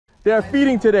They are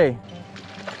feeding today.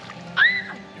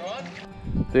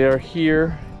 They are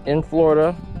here in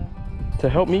Florida to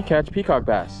help me catch peacock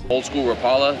bass. Old school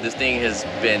Rapala. This thing has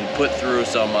been put through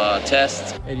some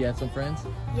tests. Hey, do you have some friends?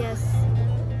 Yes.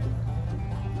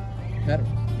 Pet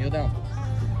him. Kneel down.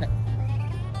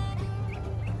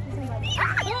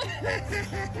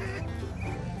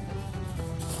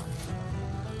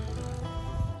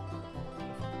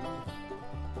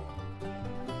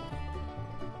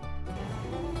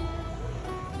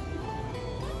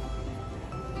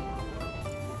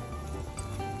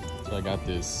 So I got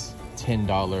this $10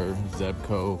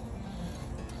 Zebco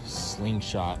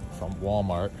slingshot from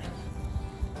Walmart.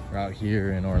 We're out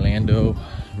here in Orlando.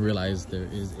 Realized there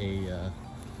is a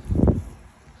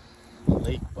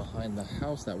lake behind the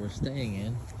house that we're staying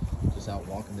in. Just out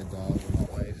walking the dog with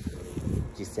my wife,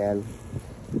 Giselle.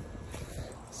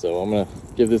 So I'm gonna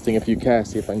give this thing a few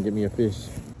casts, see if I can get me a fish.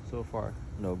 So far,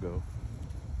 no go.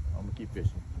 I'm gonna keep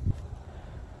fishing.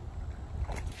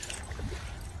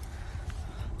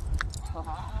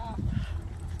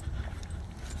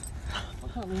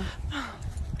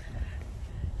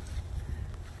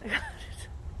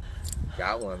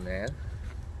 Got one, man.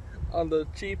 On the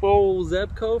cheap old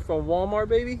Zebco from Walmart,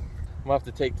 baby. I'm gonna have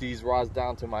to take these rods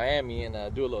down to Miami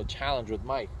and do a little challenge with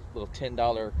Mike. A little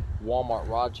 $10 Walmart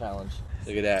rod challenge.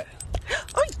 Look at that.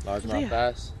 Largemouth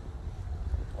bass.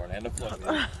 Orlando,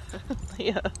 Florida.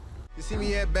 Yeah. You see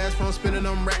me at Bass Pro spinning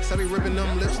them racks. I be ripping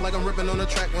them lips like I'm ripping on the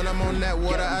track. When I'm on that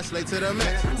water, I slay to the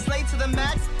max. Slay to the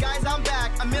max, guys, I'm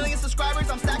back. 1 million subscribers,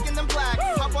 I'm stacking them plaques.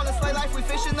 Hop on the sleigh life, we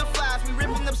fishing the flats. We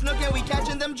ripping them snook and we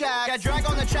catching them jacks. Got drag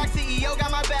on the track, CEO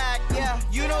got my back. Yeah,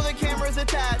 you know the camera's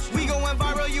attached. We going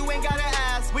viral, you ain't gotta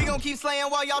ask. We gon' keep slaying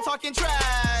while y'all talking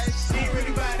trash. Get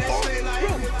ready by that sleigh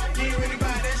life. Get ready by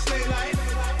that sleigh life.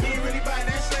 Get ready by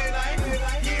that sleigh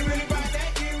life. Get ready by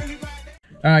that, get ready by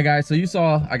that. All right, guys, so you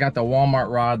saw I got the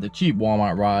Walmart rod, the cheap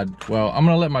Walmart rod. Well, I'm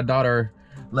gonna let my daughter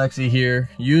Lexi here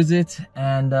use it,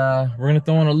 and we're gonna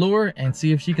throw in a lure and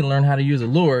see if she can learn how to use a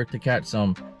lure to catch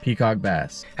some peacock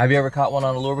bass. Have you ever caught one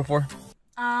on a lure before?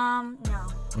 No.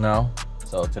 No?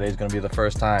 So today's gonna be the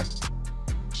first time.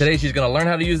 Today she's gonna learn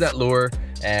how to use that lure,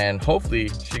 and hopefully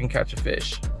she can catch a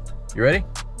fish. You ready?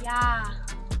 Yeah.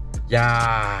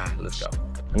 Yeah, let's go.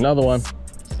 Another one.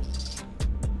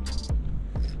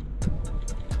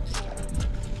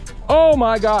 Oh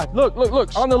my God, look, look,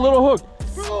 look, on the little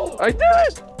hook. I did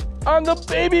it! On the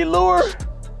baby lure.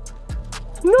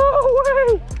 No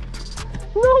way!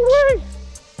 No way!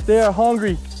 They are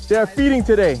hungry. They are feeding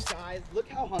today. Guys, look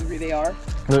how hungry they are.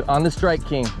 Look, on the Strike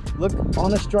King. Look,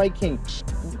 on a Strike King.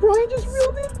 Brian just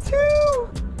reeled in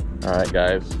too. All right,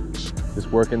 guys,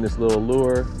 just working this little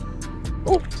lure.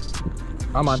 Oh,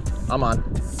 I'm on, I'm on,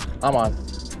 I'm on,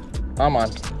 I'm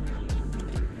on,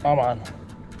 I'm on.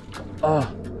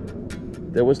 Oh,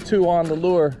 there was 2 on the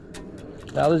lure.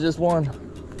 Now there's just 1.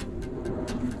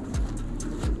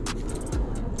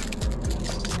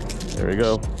 There we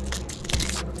go.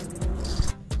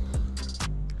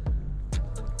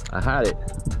 I had it,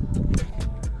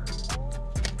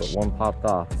 but 1 popped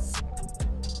off.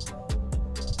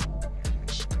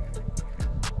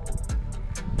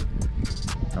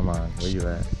 Come on, where you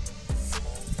at?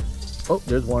 Oh,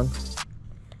 there's 1.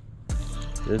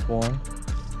 There's 1.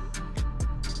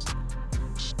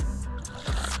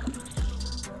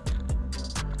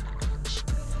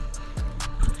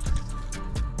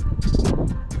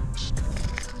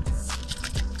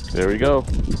 There we go.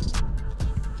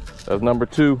 That's number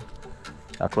 2.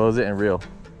 I'll close it and reel.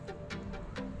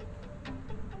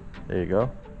 There you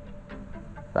go.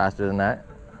 Faster than that.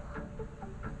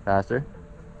 Faster.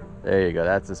 There you go.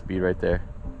 That's the speed right there.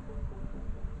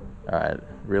 All right,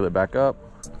 reel it back up.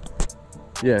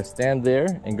 Yeah, stand there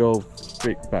and go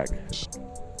straight back.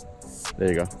 There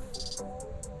you go.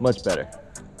 Much better.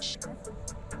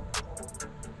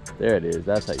 There it is.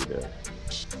 That's how you do it.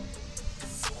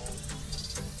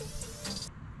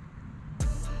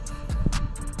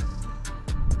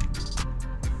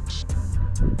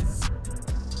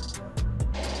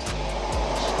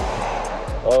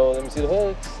 Oh, let me see the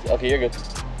hooks. Okay, you're good.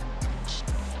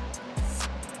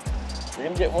 You're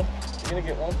gonna get one. You're gonna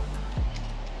get one.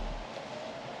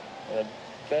 And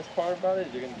the best part about it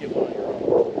is you're gonna get one on your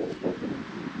own.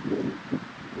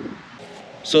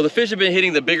 So the fish have been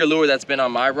hitting the bigger lure that's been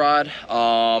on my rod,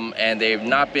 and they've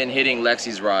not been hitting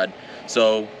Lexi's rod.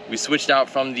 So we switched out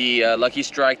from the Lucky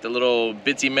Strike, the little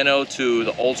bitsy minnow, to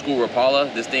the old school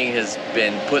Rapala. This thing has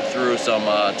been put through some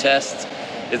tests.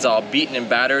 It's all beaten and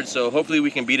battered, so hopefully we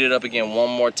can beat it up again one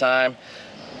more time,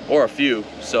 or a few.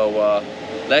 So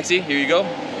Lexi, here you go.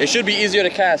 It should be easier to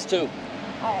cast too.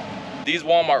 Alright. these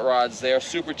Walmart rods, they are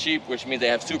super cheap, which means they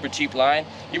have super cheap line.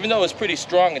 Even though it's pretty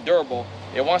strong and durable,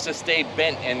 it wants to stay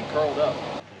bent and curled up.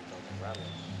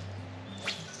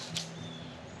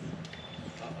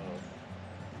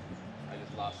 I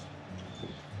just lost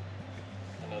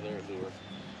another lure.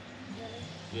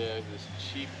 Yeah, this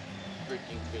cheap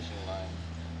freaking fishing line.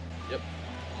 Yep,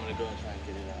 I'm gonna go and try and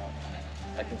get it out.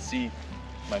 I can see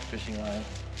my fishing line.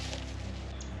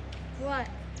 What?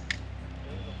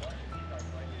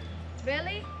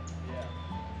 Really? Yeah.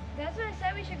 That's what I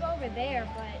said we should go over there,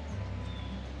 but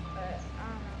I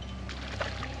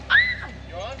don't know.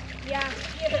 You on? Yeah.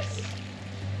 Yes!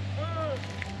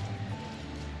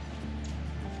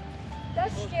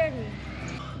 That scared me.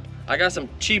 I got some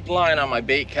cheap line on my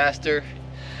bait caster.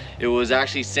 It was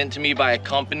actually sent to me by a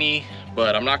company,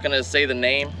 but I'm not gonna say the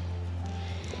name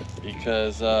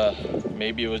because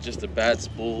maybe it was just a bad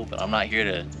spool, but I'm not here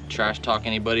to trash talk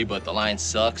anybody, but the line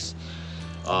sucks.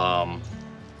 And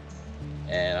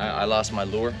I lost my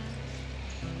lure.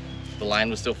 The line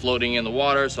was still floating in the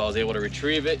water, so I was able to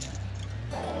retrieve it.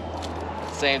 At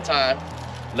the same time,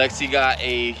 Lexi got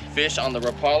a fish on the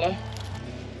Rapala.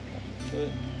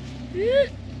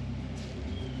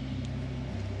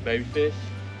 Baby fish.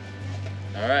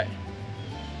 All right,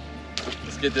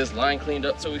 let's get this line cleaned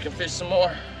up so we can fish some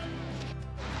more.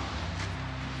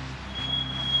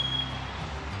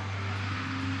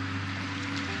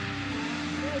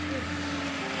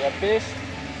 You got fish?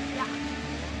 Yeah.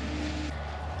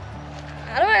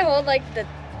 How do I hold like that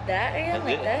again,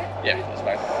 like that? Yeah, that's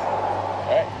fine. All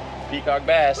right, peacock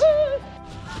bass.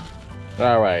 Woo!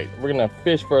 All right, we're gonna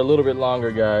fish for a little bit longer,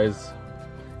 guys.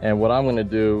 And what I'm gonna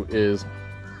do is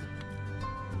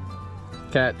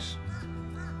catch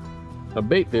a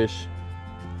bait fish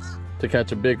to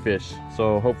catch a big fish.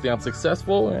 So hopefully I'm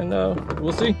successful, and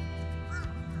we'll see.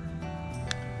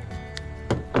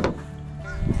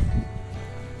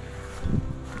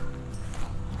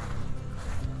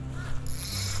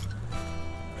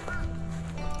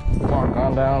 Walk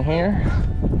on down here.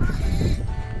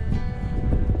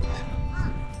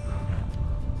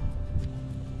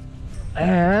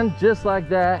 And just like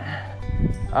that,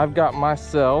 I've got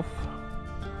myself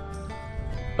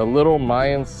a little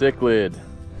Mayan cichlid.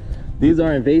 These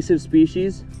are invasive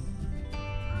species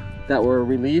that were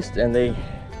released, and they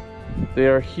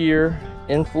are here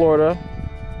in Florida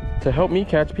to help me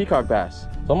catch peacock bass.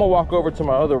 So I'm gonna walk over to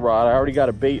my other rod. I already got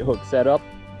a bait hook set up.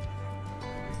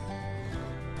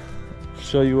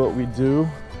 Show you what we do.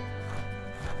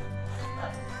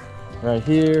 Right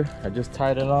here, I just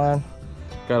tied it on.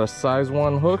 Got a size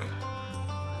 1 hook.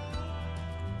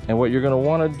 And what you're gonna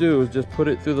wanna do is just put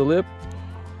it through the lip,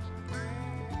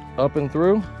 up and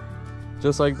through,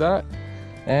 just like that,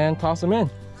 and toss them in.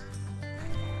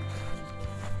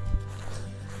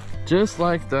 Just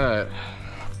like that.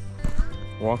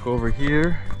 Walk over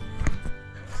here,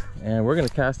 and we're gonna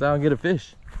cast out and get a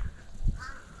fish.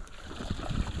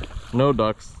 No,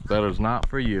 ducks, that is not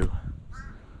for you.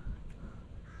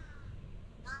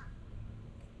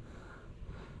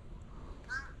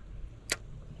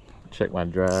 Check my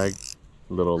drag,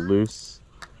 a little loose.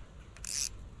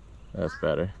 That's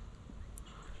better.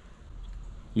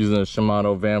 Using a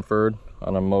Shimano Vanford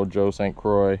on a Mojo St.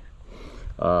 Croix,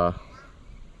 the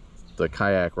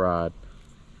kayak rod.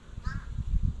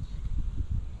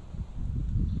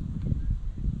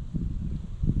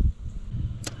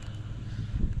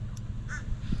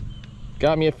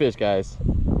 Got me a fish, guys.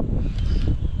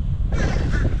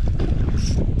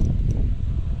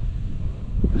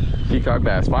 Peacock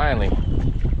bass, finally.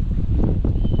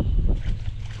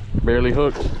 Barely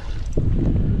hooked.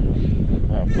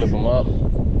 I'll flip them up.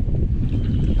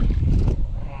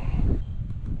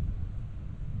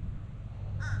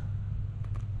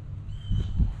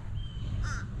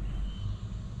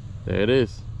 There it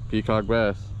is, peacock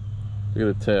bass.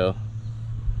 Look at the tail.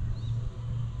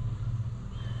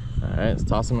 All right, let's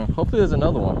toss them in. Hopefully there's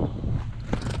another one.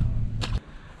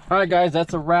 All right, guys,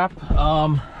 that's a wrap.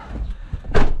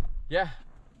 Yeah,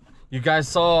 you guys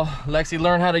saw Lexi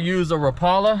learn how to use a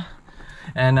Rapala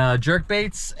and jerk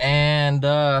baits, and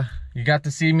you got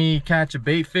to see me catch a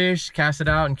bait fish, cast it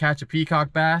out, and catch a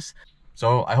peacock bass.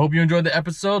 So I hope you enjoyed the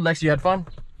episode. Lexi, you had fun?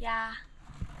 Yeah.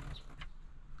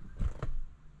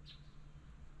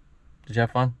 Did you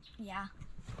have fun? Yeah.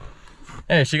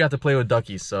 Hey, she got to play with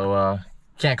duckies, so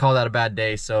can't call that a bad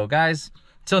day. So guys,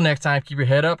 till next time, keep your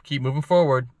head up, keep moving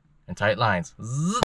forward, and tight lines. Zzz.